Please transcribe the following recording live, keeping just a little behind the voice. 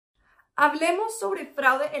Hablemos sobre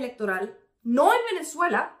fraude electoral, no en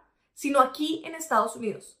Venezuela, sino aquí en Estados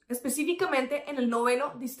Unidos, específicamente en el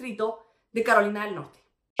noveno distrito de Carolina del Norte.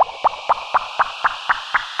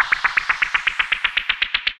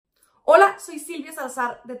 Hola, soy Silvia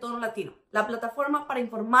Salazar de Tono Latino, la plataforma para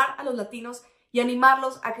informar a los latinos y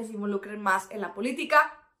animarlos a que se involucren más en la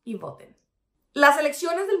política y voten. Las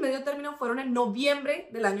elecciones del medio término fueron en noviembre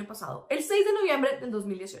del año pasado, el 6 de noviembre del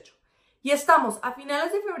 2018. Y estamos a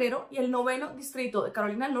finales de febrero y el noveno distrito de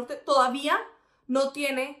Carolina del Norte todavía no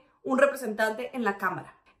tiene un representante en la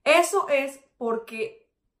Cámara. Eso es porque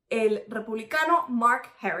el republicano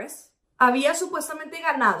Mark Harris había supuestamente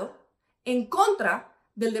ganado en contra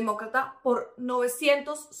del demócrata por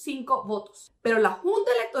 905 votos. Pero la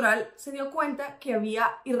Junta Electoral se dio cuenta que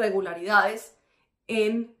había irregularidades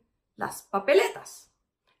en las papeletas.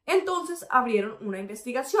 Entonces abrieron una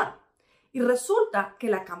investigación. Y resulta que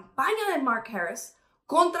la campaña de Mark Harris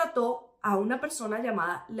contrató a una persona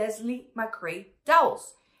llamada Leslie McCrae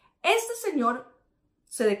Dowless. Este señor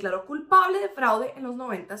se declaró culpable de fraude en los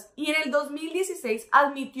 90s y en el 2016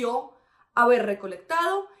 admitió haber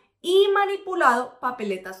recolectado y manipulado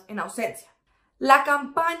papeletas en ausencia. La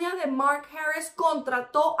campaña de Mark Harris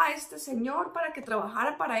contrató a este señor para que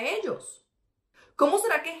trabajara para ellos. ¿Cómo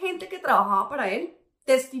será que gente que trabajaba para él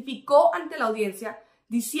testificó ante la audiencia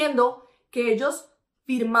diciendo que ellos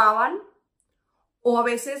firmaban o a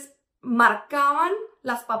veces marcaban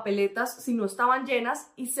las papeletas si no estaban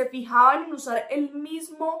llenas y se fijaban en usar el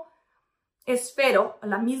mismo esfero,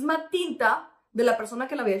 la misma tinta de la persona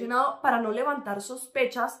que la había llenado para no levantar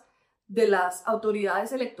sospechas de las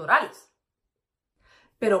autoridades electorales?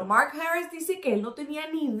 Pero Mark Harris dice que él no tenía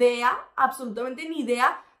ni idea, absolutamente ni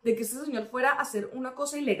idea, de que este señor fuera a hacer una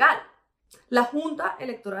cosa ilegal. La Junta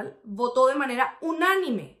Electoral votó de manera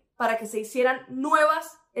unánime para que se hicieran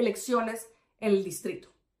nuevas elecciones en el distrito.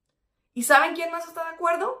 ¿Y saben quién más está de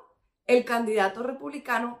acuerdo? El candidato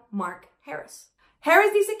republicano Mark Harris.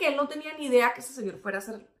 Harris dice que él no tenía ni idea que ese señor fuera a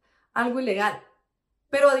hacer algo ilegal.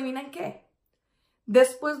 Pero ¿adivinen qué?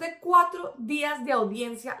 Después de 4 días de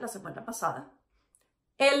audiencia la semana pasada,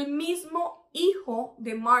 el mismo hijo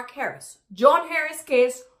de Mark Harris, John Harris, que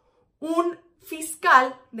es un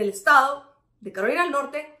fiscal del estado de Carolina del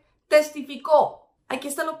Norte, testificó. Aquí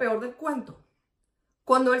está lo peor del cuento.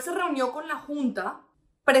 Cuando él se reunió con la junta,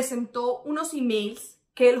 presentó unos emails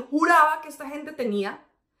que él juraba que esta gente tenía.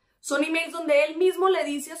 Son emails donde él mismo le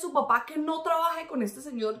dice a su papá que no trabaje con este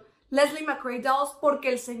señor Leslie McCrae Dowless porque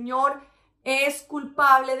el señor es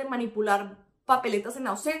culpable de manipular papeletas en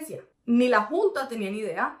ausencia. Ni la junta tenía ni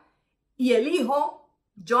idea. Y el hijo,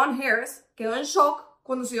 John Harris, quedó en shock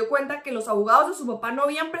cuando se dio cuenta que los abogados de su papá no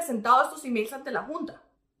habían presentado estos emails ante la junta.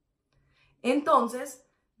 Entonces,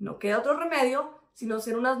 no queda otro remedio sino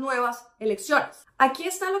hacer unas nuevas elecciones. Aquí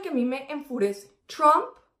está lo que a mí me enfurece. Trump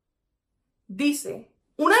dice,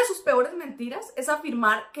 una de sus peores mentiras es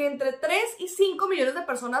afirmar que entre 3 y 5 millones de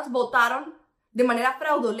personas votaron de manera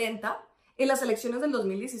fraudulenta en las elecciones del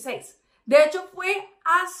 2016. De hecho, fue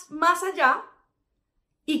más allá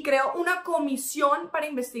y creó una comisión para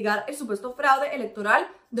investigar el supuesto fraude electoral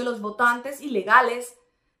de los votantes ilegales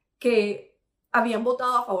que habían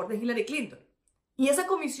votado a favor de Hillary Clinton. Y esa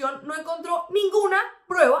comisión no encontró ninguna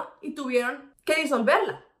prueba y tuvieron que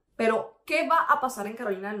disolverla. Pero, ¿qué va a pasar en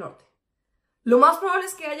Carolina del Norte? Lo más probable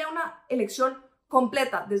es que haya una elección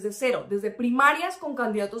completa, desde cero, desde primarias con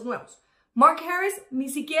candidatos nuevos. Mark Harris ni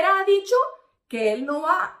siquiera ha dicho que él no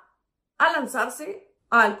va a lanzarse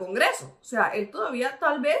al Congreso. O sea, él todavía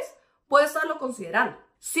tal vez puede estarlo considerando.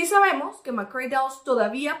 Sí sabemos que McCrae Dowless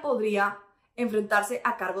todavía podría enfrentarse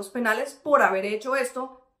a cargos penales por haber hecho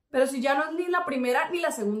esto, pero si ya no es ni la primera ni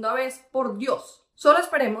la segunda vez, por Dios. Solo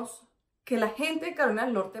esperemos que la gente de Carolina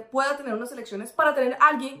del Norte pueda tener unas elecciones para tener a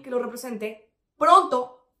alguien que lo represente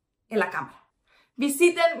pronto en la Cámara.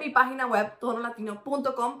 Visiten mi página web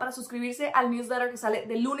tonolatino.com para suscribirse al newsletter que sale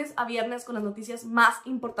de lunes a viernes con las noticias más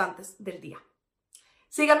importantes del día.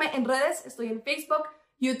 Síganme en redes, estoy en Facebook,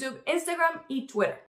 YouTube, Instagram y Twitter.